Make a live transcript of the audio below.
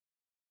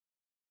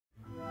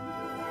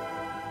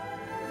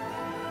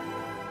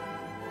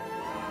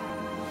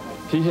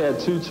He had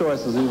two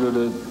choices, either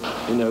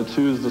to,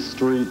 choose the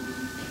street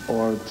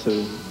or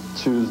to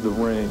choose the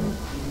ring,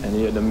 and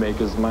he had to make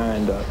his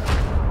mind up.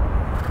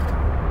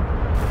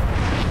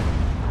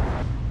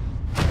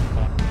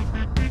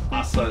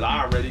 I said,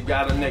 I already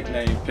got a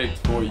nickname picked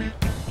for you.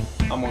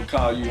 I'm gonna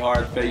call you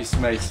Hardface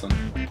Mason.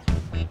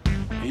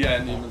 He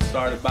hadn't even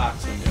started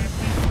boxing yet.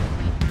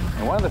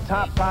 And one of the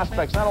top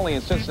prospects, not only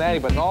in Cincinnati,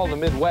 but in all of the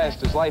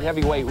Midwest, is light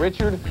heavyweight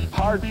Richard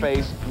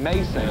Hardface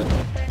Mason.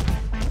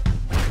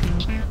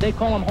 They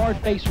call him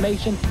Hardface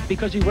Mason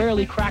because he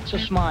rarely cracks a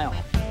smile.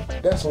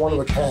 That's one of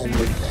a kind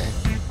nickname.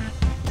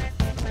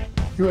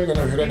 You ain't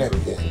gonna hear that ever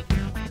again.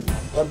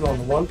 That belongs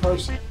to one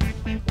person,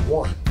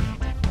 one,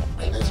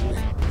 and that's me.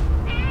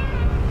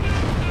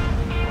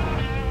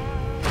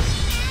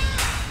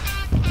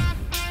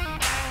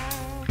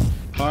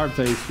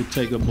 Hardface would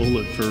take a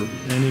bullet for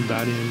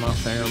anybody in my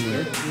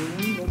family.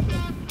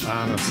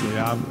 Honestly,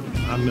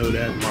 I know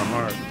that in my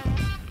heart.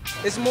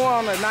 It's more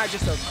on a, not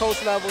just a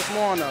coach level, it's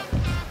more on a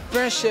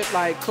friendship,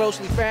 like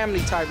closely family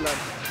type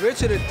level.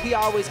 Richard, he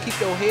always keep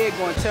your head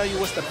going, tell you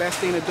what's the best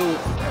thing to do.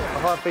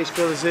 Hardface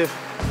feels as if,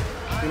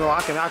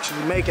 I can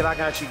actually make it, I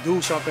can actually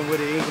do something with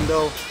it, even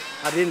though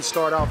I didn't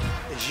start off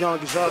as young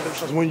as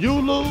others. When you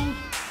lose,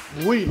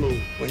 we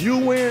lose. When you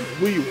win,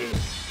 we win.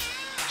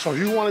 So if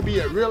you want to be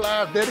a real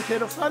live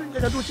dedicated fighter, you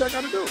gotta do what y'all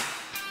gotta do.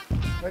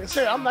 Like I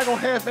said, I'm not gonna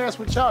half-ass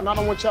with y'all, and I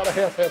don't want y'all to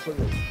half-ass with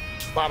me.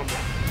 Bottom line.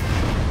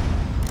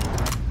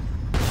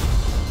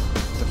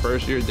 The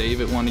first year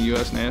David won the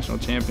U.S. National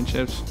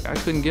Championships, I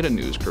couldn't get a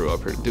news crew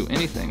up here to do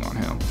anything on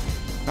him.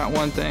 Not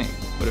one thing.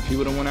 But if he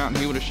would have went out and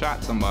he would have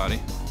shot somebody,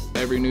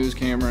 every news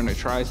camera in the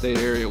tri-state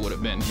area would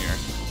have been here.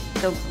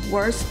 The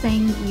worst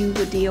thing you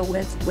would deal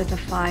with a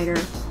fighter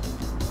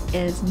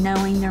is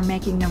knowing they're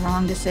making the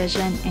wrong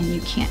decision and you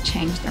can't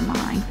change their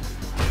mind.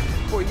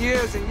 For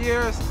years and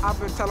years, I've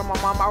been telling my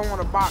mom, I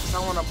want to box, I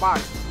want to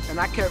box. And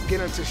I kept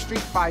getting into street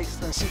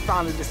fights, and she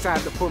finally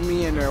decided to put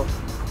me in there.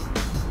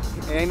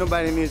 And ain't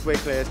nobody in this weight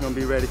class gonna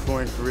be ready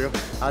for him, for real.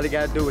 All they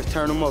gotta do is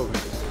turn them over.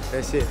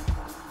 That's it.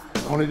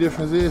 The only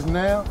difference is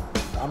now,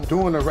 I'm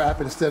doing the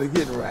rapping instead of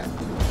getting rapped.